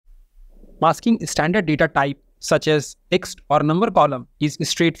Masking standard data type such as text or number column is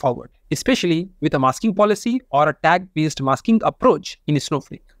straightforward, especially with a masking policy or a tag-based masking approach in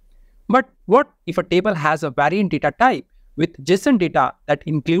Snowflake. But what if a table has a variant data type with JSON data that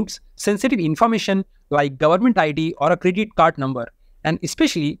includes sensitive information like government ID or a credit card number, and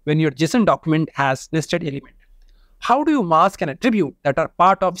especially when your JSON document has nested element? How do you mask an attribute that are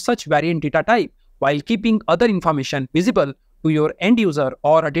part of such variant data type while keeping other information visible to your end user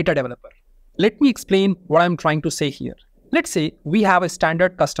or a data developer? Let me explain what I'm trying to say here. Let's say we have a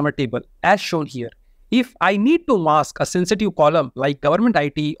standard customer table as shown here. If I need to mask a sensitive column like government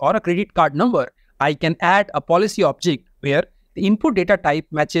ID or a credit card number, I can add a policy object where the input data type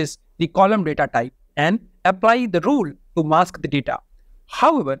matches the column data type and apply the rule to mask the data.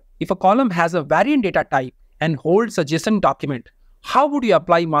 However, if a column has a variant data type and holds a JSON document, how would you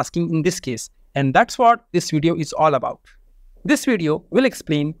apply masking in this case? And that's what this video is all about. This video will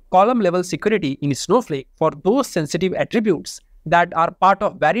explain column-level security in Snowflake for those sensitive attributes that are part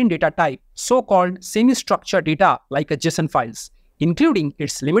of variant data type, so-called semi-structured data like a JSON files, including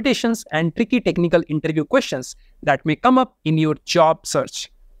its limitations and tricky technical interview questions that may come up in your job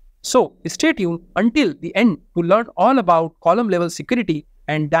search. So stay tuned until the end to learn all about column-level security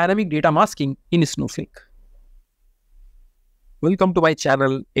and dynamic data masking in Snowflake. Welcome to my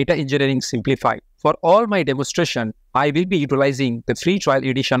channel, Data Engineering Simplified. For all my demonstration, I will be utilizing the free trial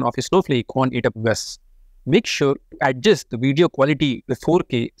edition of Snowflake on AWS. Make sure to adjust the video quality to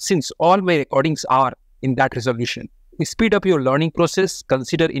 4K since all my recordings are in that resolution. To speed up your learning process,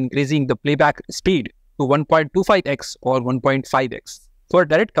 consider increasing the playback speed to 1.25x or 1.5x. For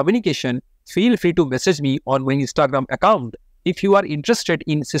direct communication, feel free to message me on my Instagram account if you are interested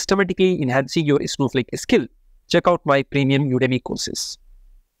in systematically enhancing your Snowflake skill. Check out my premium Udemy courses.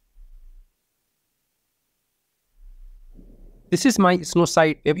 This is my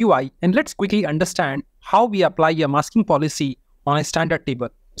Snowsite web UI, and let's quickly understand how we apply a masking policy on a standard table.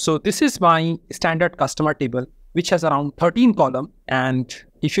 So this is my standard customer table, which has around 13 columns. And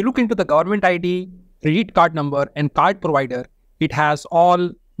if you look into the government ID, credit card number, and card provider, it has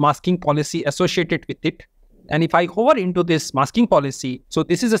all masking policy associated with it. And if I hover into this masking policy, so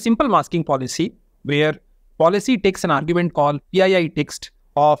this is a simple masking policy where policy takes an argument called PII text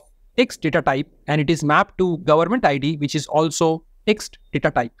of text data type, and it is mapped to government ID, which is also text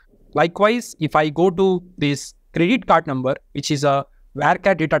data type. Likewise, if I go to this credit card number, which is a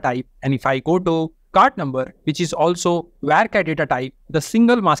varchar data type, and if I go to card number, which is also varchar data type, the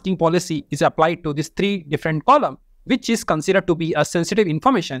single masking policy is applied to these three different columns, which is considered to be a sensitive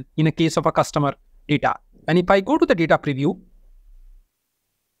information in a case of a customer data. And if I go to the data preview,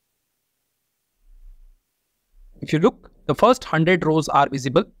 if you look, the first 100 rows are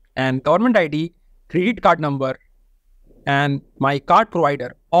visible, and government ID, credit card number, and my card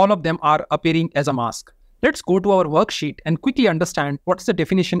provider, all of them are appearing as a mask. Let's go to our worksheet and quickly understand what's the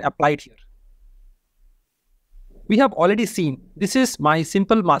definition applied here. We have already seen this is my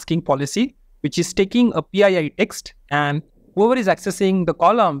simple masking policy, which is taking a PII text, and whoever is accessing the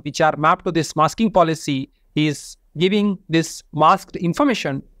column which are mapped to this masking policy is giving this masked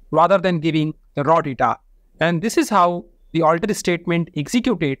information rather than giving the raw data. And this is how the alter statement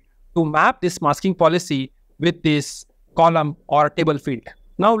executed to map this masking policy with this column or table field.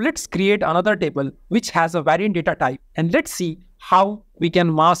 Now let's create another table which has a variant data type, and let's see how we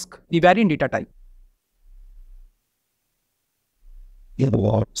can mask the variant data type.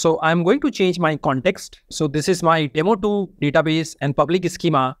 So I'm going to change my context. So this is my demo2 database and public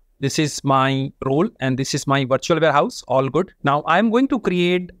schema. This is my role and this is my virtual warehouse. All good. Now I'm going to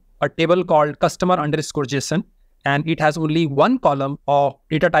create a table called customer_JSON, and it has only one column of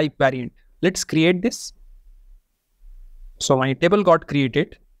data type variant. Let's create this. So my table got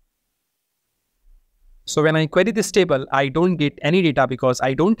created. So when I query this table, I don't get any data because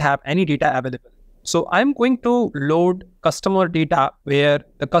I don't have any data available. So I'm going to load customer data where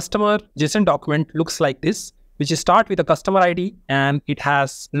the customer JSON document looks like this, which starts with a customer ID, and it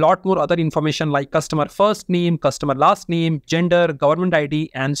has a lot more other information like customer first name, customer last name, gender, government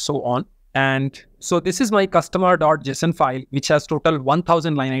ID, and so on. And so this is my customer.json file, which has total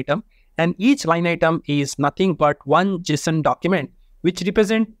 1000 line item, and each line item is nothing but one JSON document, which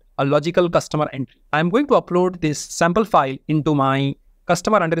represent a logical customer entry. I'm going to upload this sample file into my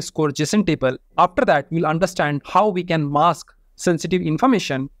customer_JSON table. After that, we'll understand how we can mask sensitive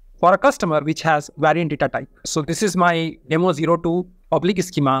information for a customer which has variant data type. So this is my demo02 public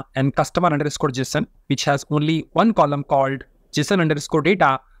schema and customer_JSON, which has only one column called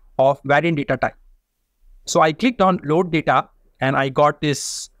JSON_data of variant data type. So I clicked on load data and I got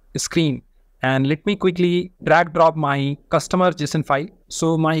this screen, and let me quickly drag drop my customer JSON file.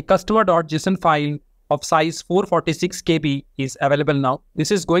 So my customer.json file of size 446 KB is available now.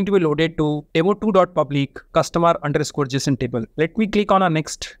 This is going to be loaded to demo2.public customer_JSON table. Let me click on our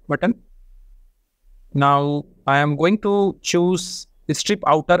next button. Now I am going to choose the strip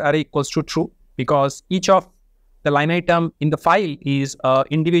outer array equals to true because each of the line item in the file is an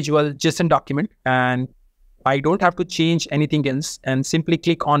individual JSON document and I don't have to change anything else, and simply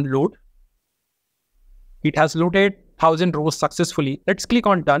click on load. It has loaded 1000 rows successfully. Let's click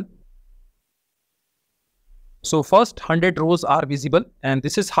on done. So first 100 rows are visible and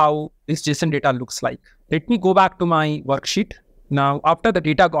this is how this JSON data looks like. Let me go back to my worksheet. Now after the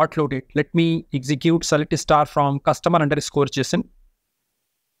data got loaded, let me execute select star from customer_JSON.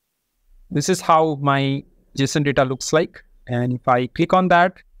 This is how my JSON data looks like. And if I click on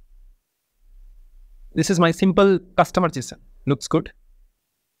that, this is my simple customer JSON. Looks good.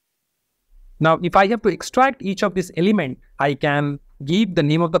 Now, if I have to extract each of this element, I can give the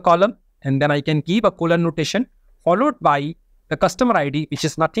name of the column and then I can give a colon notation followed by the customer ID, which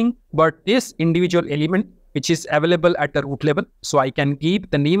is nothing but this individual element, which is available at the root level. So I can give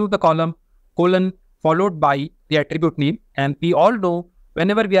the name of the column, colon, followed by the attribute name. And we all know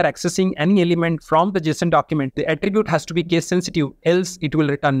whenever we are accessing any element from the JSON document, the attribute has to be case sensitive, else it will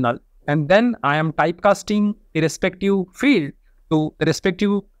return null. And then I am typecasting the respective field to the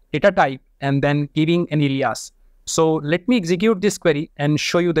respective data type and then giving an alias. So let me execute this query and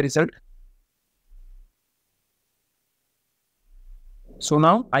show you the result. So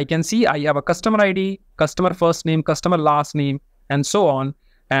now I can see I have a customer ID, customer first name, customer last name, and so on.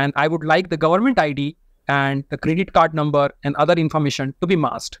 And I would like the government ID and the credit card number and other information to be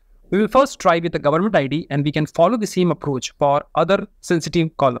masked. We will first try with the government ID and we can follow the same approach for other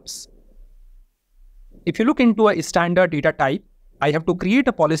sensitive columns. If you look into a standard data type, I have to create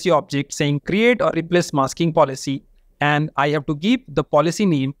a policy object saying create or replace masking policy, and I have to give the policy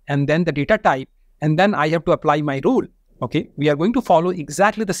name and then the data type, and then I have to apply my rule. Okay, we are going to follow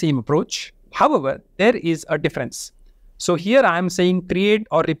exactly the same approach. However, there is a difference. So here I am saying create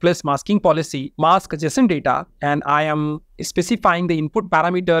or replace masking policy, mask JSON data, and I am specifying the input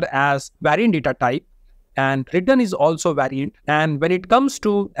parameter as variant data type, and return is also variant. And when it comes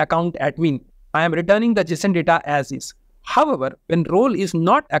to account admin, I am returning the JSON data as is. However, when role is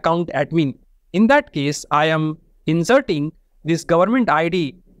not account admin, in that case, I am inserting this government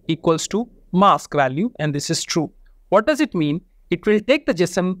ID equals to mask value, and this is true. What does it mean? It will take the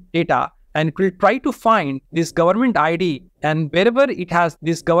JSON data and it will try to find this government ID, and wherever it has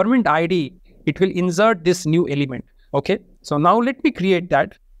this government ID, it will insert this new element. Okay, so now let me create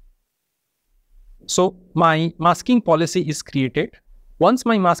that. So my masking policy is created. Once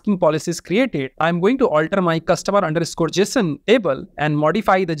my masking policy is created, I'm going to alter my customer_JSON table and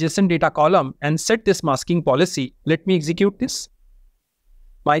modify the JSON data column and set this masking policy. Let me execute this.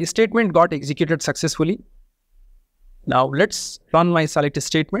 My statement got executed successfully. Now let's run my select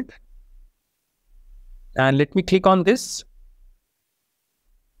statement. And let me click on this.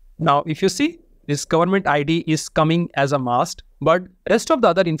 Now, if you see, this government ID is coming as a masked, but rest of the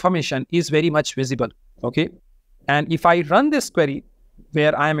other information is very much visible. Okay. And if I run this query,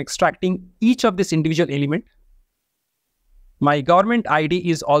 where I am extracting each of this individual element, my government ID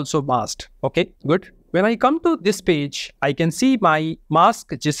is also masked. Okay, good. When I come to this page, I can see my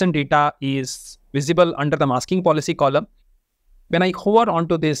mask JSON data is visible under the masking policy column. When I hover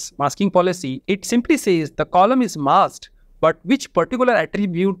onto this masking policy, it simply says the column is masked, but which particular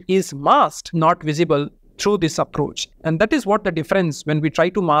attribute is masked, not visible through this approach. And that is what the difference when we try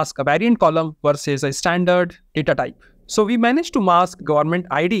to mask a variant column versus a standard data type. So we managed to mask government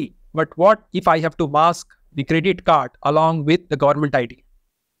ID, but what if I have to mask the credit card along with the government ID?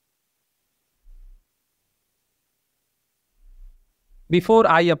 Before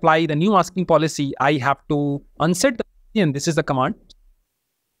I apply the new masking policy, I have to unset the, and this is the command.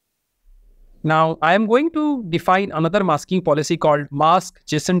 Now I am going to define another masking policy called mask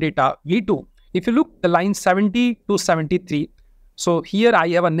JSON data v2. If you look the line 70 to 73, so here I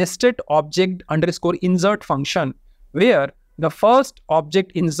have a nested object underscore insert function, where the first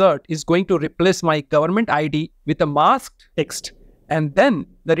object insert is going to replace my government ID with a masked text. And then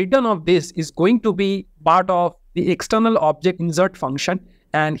the return of this is going to be part of the external object insert function.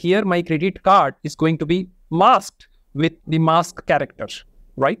 And here my credit card is going to be masked with the mask character,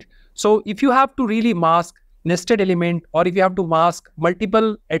 right? So if you have to really mask nested element, or if you have to mask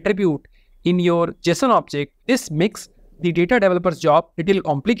multiple attribute in your JSON object, this makes the data developer's job a little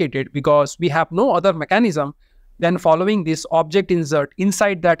complicated because we have no other mechanism than following this object insert,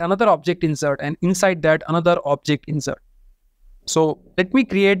 inside that another object insert, and inside that another object insert. So let me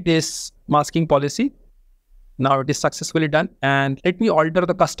create this masking policy. Now it is successfully done. And let me alter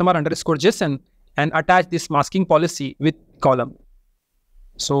the customer underscore JSON and attach this masking policy with column.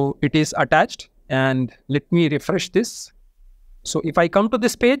 So it is attached, and let me refresh this. So if I come to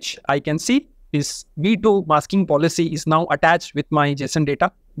this page, I can see this V2 masking policy is now attached with my JSON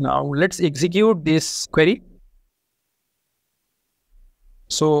data. Now let's execute this query.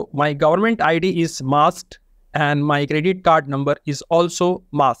 So my government ID is masked and my credit card number is also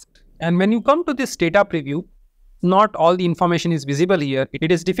masked. And when you come to this data preview, not all the information is visible here.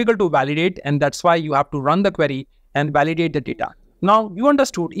 It is difficult to validate, and that's why you have to run the query and validate the data. Now you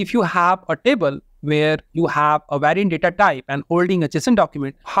understood, if you have a table where you have a variant data type and holding a JSON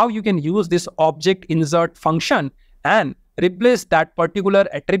document, how you can use this object insert function and replace that particular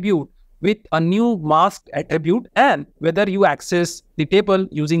attribute with a new masked attribute, and whether you access the table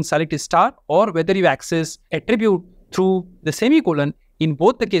using select star or whether you access attribute through the semicolon, in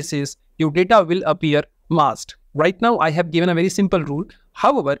both the cases, your data will appear masked. Right now, I have given a very simple rule.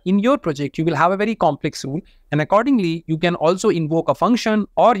 However, in your project, you will have a very complex rule, and accordingly, you can also invoke a function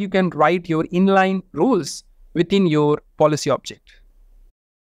or you can write your inline rules within your policy object.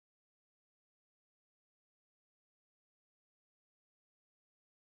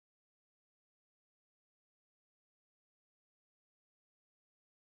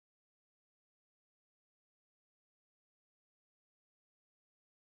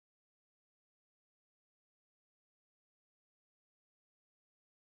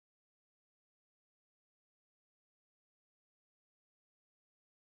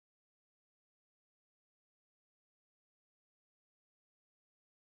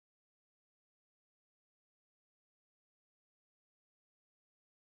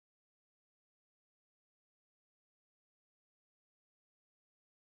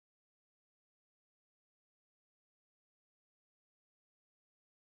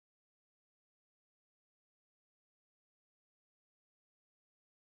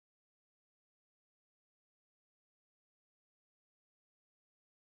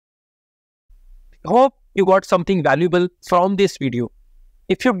 Hope you got something valuable from this video.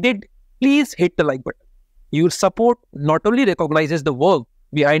 If you did, please hit the like button. Your support not only recognizes the work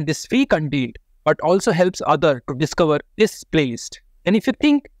behind this free content, but also helps others to discover this playlist. And if you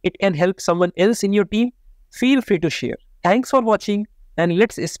think it can help someone else in your team, feel free to share. Thanks for watching, and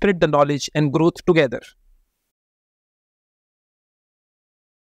let's spread the knowledge and growth together.